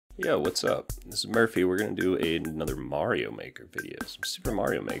Yo, what's up? This is Murphy. We're gonna do another Mario Maker video. Some Super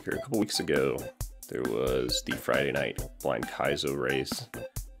Mario Maker. A couple weeks ago, there was the Friday night blind Kaizo race,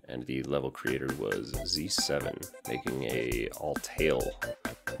 and the level creator was Z7, making a all-tail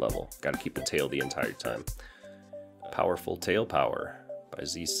level. Gotta keep the tail the entire time. Powerful Tail Power by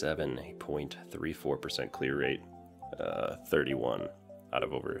Z7, a 0.34% clear rate, 31 out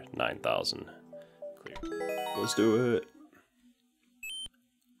of over 9,000 clear. Let's do it.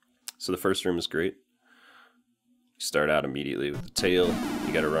 So the first room is great. You start out immediately with the tail.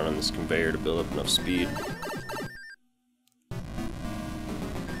 You gotta run on this conveyor to build up enough speed.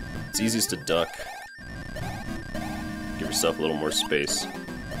 It's easiest to duck. Give yourself a little more space.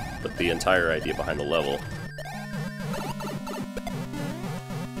 But the entire idea behind the level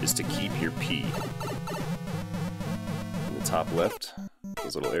is to keep your P. In the top left,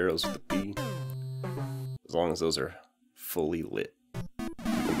 those little arrows with the P, as long as those are fully lit,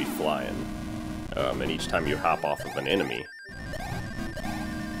 you can be flying. And each time you hop off of an enemy,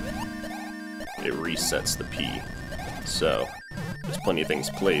 it resets the P. So, there's plenty of things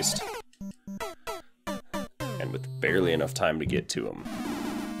placed, and with barely enough time to get to them.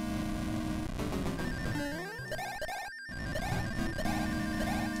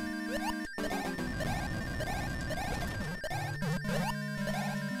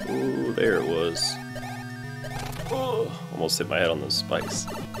 Oh, there it was. Oh, almost hit my head on those spikes.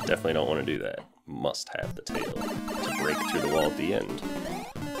 Definitely don't want to do that. Must have the tail to break through the wall at the end.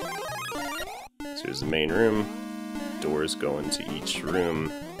 So here's the main room. Doors go into each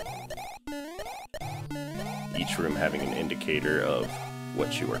room. Each room having an indicator of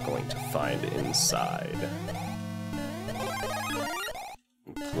what you are going to find inside.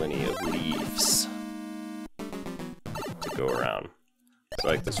 And plenty of leaves to go around. So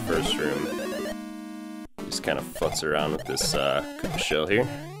like this first room, you just kind of futz around with this Koopa shell here.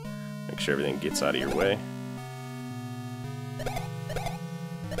 Make sure everything gets out of your way.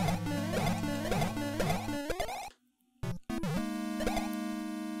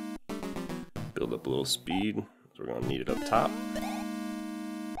 Build up a little speed, so we're going to need it up top.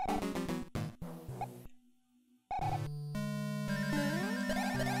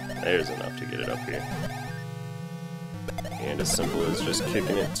 There's enough to get it up here. And as simple as just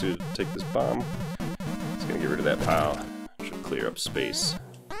kicking it to take this bomb, it's going to get rid of that pile. Should clear up space.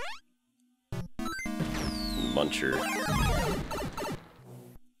 Muncher.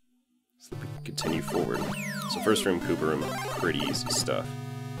 So we can continue forward. So first room, Koopa room, pretty easy stuff.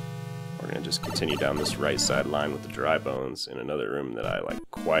 We're going to just continue down this right side line with the dry bones in another room that I like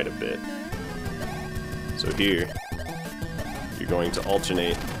quite a bit. So here, you're going to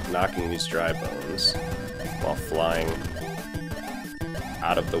alternate knocking these dry bones while flying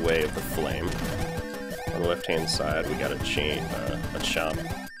out of the way of the flame. On the left hand side, we got a chomp.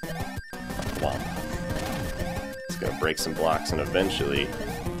 Womp. It's gonna break some blocks and eventually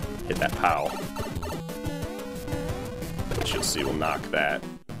hit that pow, which you'll see will knock that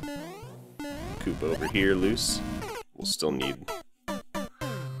Koopa over here loose. We'll still need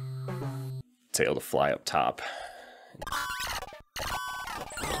tail to fly up top.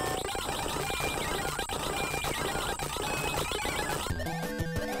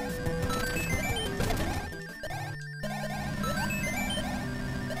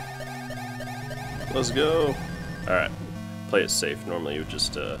 Let's go! Alright, play it safe. Normally you would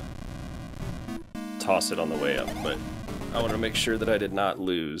just toss it on the way up, but I want to make sure that I did not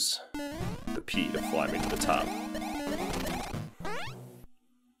lose the P to fly me to the top.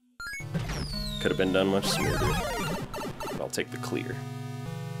 Could have been done much smoother, but I'll take the clear.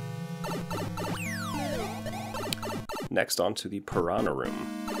 Next on to the Piranha Room,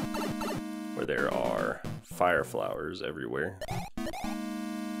 where there are fire flowers everywhere.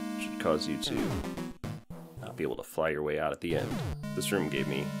 Should cause you to not be able to fly your way out at the end. This room gave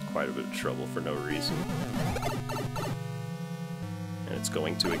me quite a bit of trouble for no reason. And it's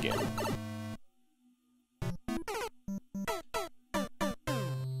going to again.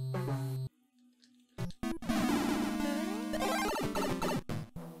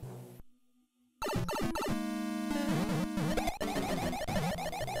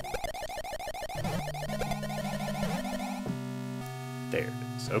 There it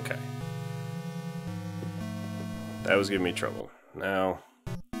is. Okay. That was giving me trouble. Now,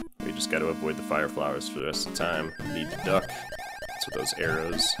 we just got to avoid the fire flowers for the rest of the time. Need to duck. That's what those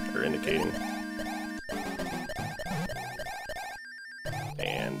arrows are indicating.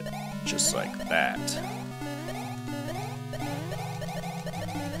 And just like that.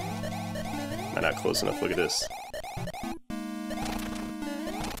 Am I not close enough? Look at this.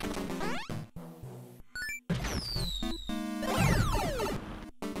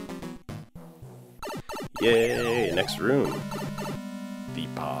 Yay! Next room. The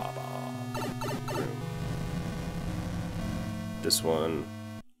Baba room. This one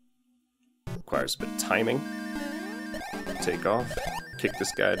requires a bit of timing. Take off. Kick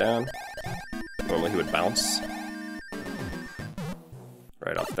this guy down. Normally he would bounce.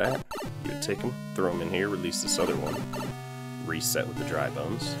 Right off that, you would take him, throw him in here, release this other one. Reset with the dry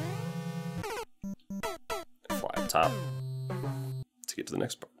bones. Fly up top to get to the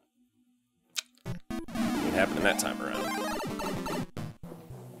next part. Ain't happening that time around.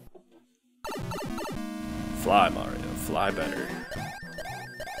 Fly, Mario, fly better.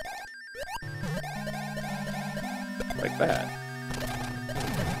 Like that.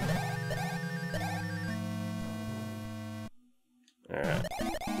 Alright,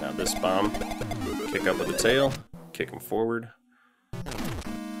 now this bomb, kick up with the tail, kick him forward.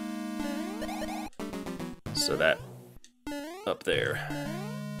 So that up there.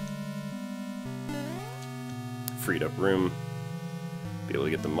 Freed up room, be able to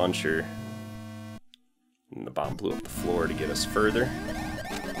get the muncher. And the bomb blew up the floor to get us further.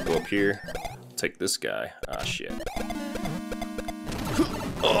 Go up here, take this guy. Ah, shit.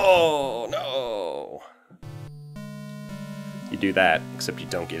 Oh, no! You do that, except you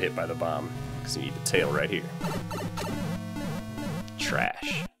don't get hit by the bomb, because you need the tail right here.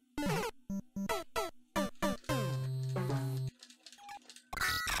 Trash.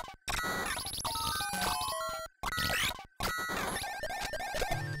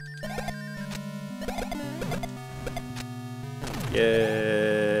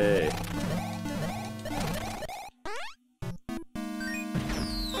 Yay!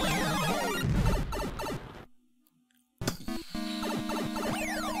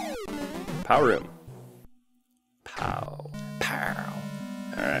 Power room. Pow. Pow.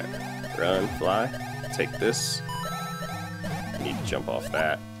 Alright. Run, fly. Take this. Need to jump off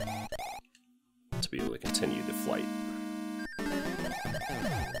that to be able to continue the flight.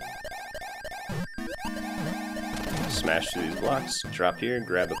 Smash through these blocks, drop here,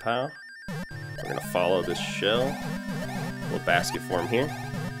 grab the POW. We're gonna follow this shell. Little basket form here.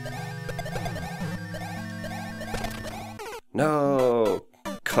 No!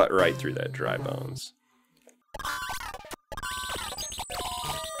 Cut right through that dry bones.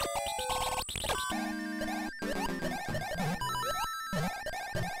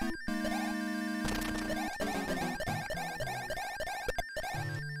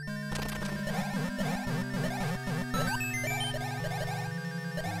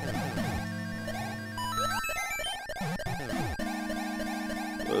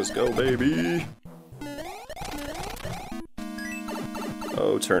 Let's go, baby!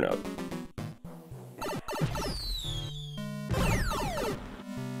 Oh, turn up.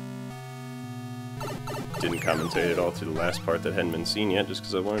 Didn't commentate at all through the last part that hadn't been seen yet, just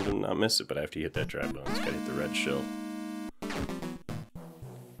because I wanted to not miss it, but after you hit that dry bones, gotta hit the red shell.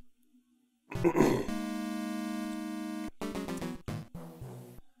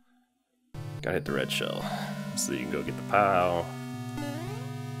 Gotta hit the red shell, so that you can go get the POW.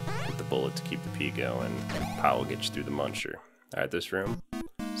 Hit the bullet to keep the P going. POW will get you through the muncher. Alright, this room.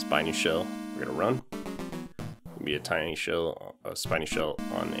 Spiny shell. We're gonna run. It'll be a tiny shell, a spiny shell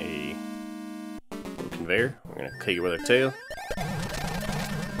on a little conveyor. We're gonna take it with our tail.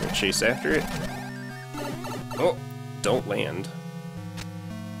 We're gonna chase after it. Oh, don't land.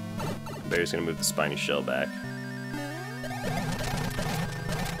 Conveyor's gonna move the spiny shell back.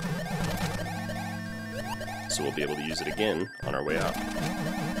 So we'll be able to use it again on our way out.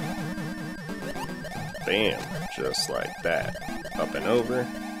 Bam, just like that. Up and over.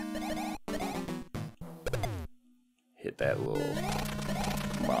 Hit that little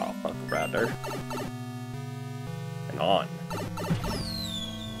motherfucker right there. And on.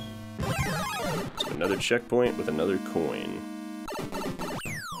 So another checkpoint with another coin.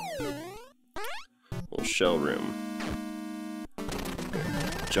 Little shell room.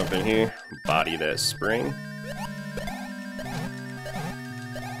 Jump in here, body that spring.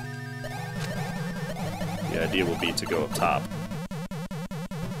 The idea will be to go up top.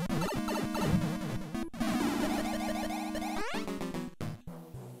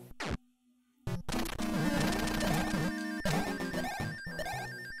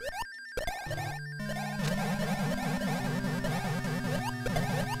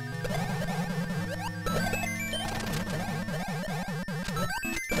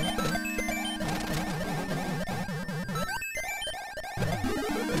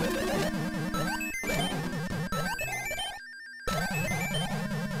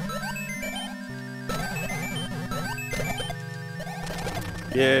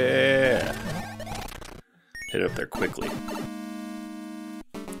 Yeah! Hit it up there quickly.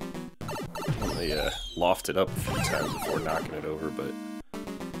 accidentally lofted up a few times before knocking it over, but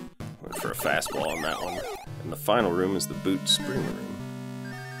went for a fastball on that one. And the final room is the boot spring room.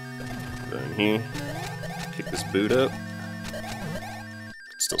 Go in here, pick this boot up.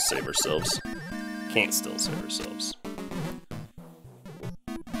 Still save ourselves. Can't still save ourselves.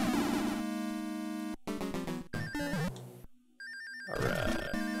 Alright.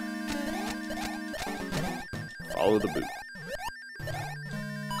 Follow the boot.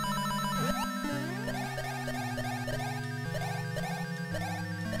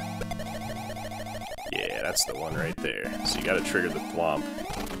 Yeah, that's the one right there. So you gotta trigger the thwomp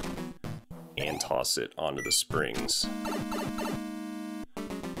and toss it onto the springs.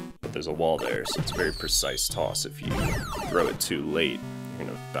 But there's a wall there, so it's a very precise toss. If you throw it too late, you're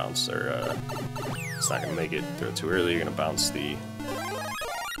gonna bounce, or it's not gonna make it. Throw it too early, you're gonna bounce the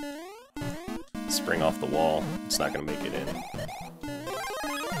spring off the wall. It's not gonna make it in.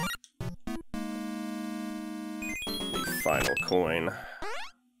 The final coin.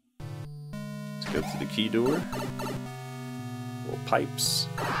 Let's go through the key door. Little pipes.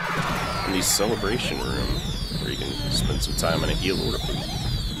 And the celebration room, where you can spend some time in a heal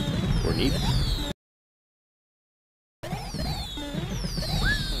or need.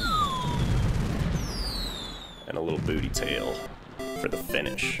 And a little booty tail for the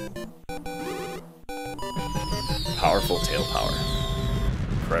finish. Powerful tail power.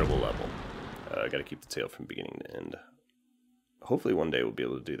 Incredible level. I gotta keep the tail from beginning to end. Hopefully one day we'll be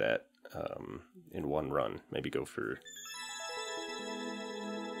able to do that in one run. Maybe go for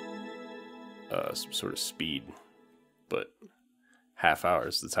some sort of speed, but half hour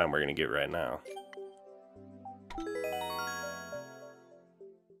is the time we're gonna get right now.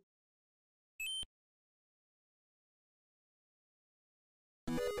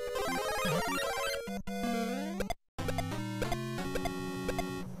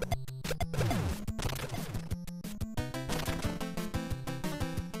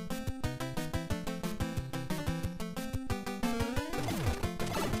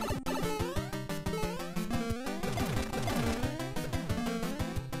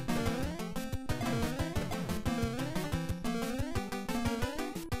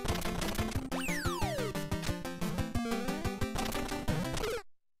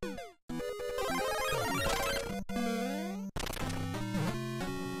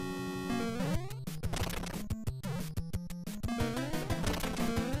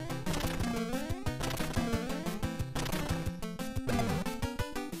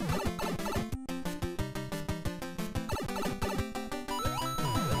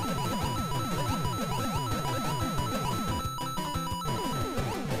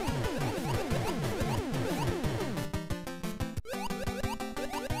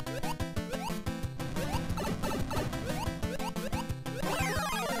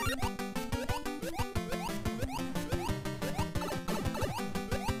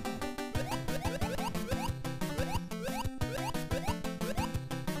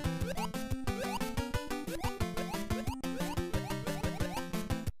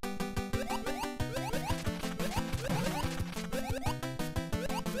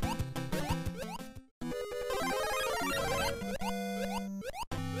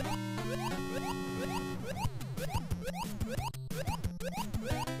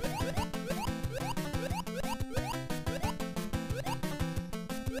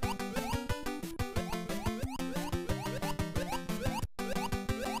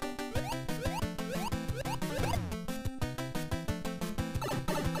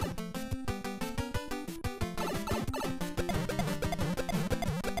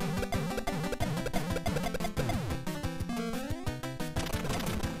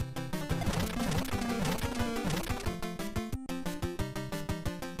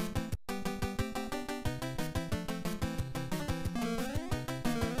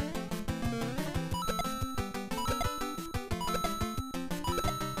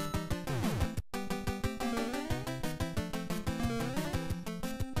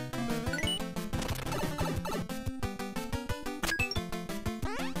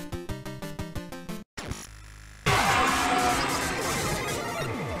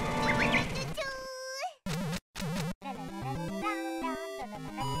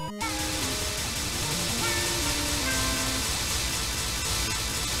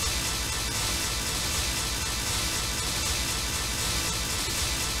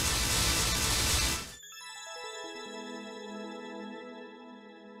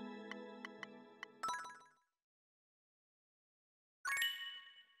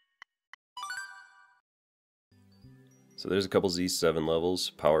 So there's a couple Z7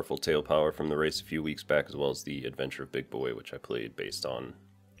 levels, Powerful Tail Power from the race a few weeks back, as well as the Adventure of Big Boy, which I played based on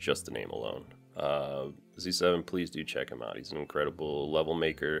just the name alone. Z7, please do check him out. He's an incredible level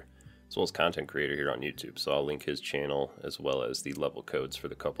maker as well as content creator here on YouTube. So I'll link his channel as well as the level codes for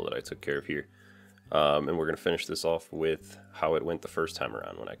the couple that I took care of here. And we're going to finish this off with how it went the first time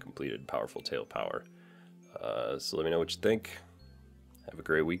around when I completed Powerful Tail Power. So let me know what you think. Have a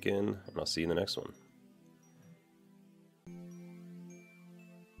great weekend, and I'll see you in the next one.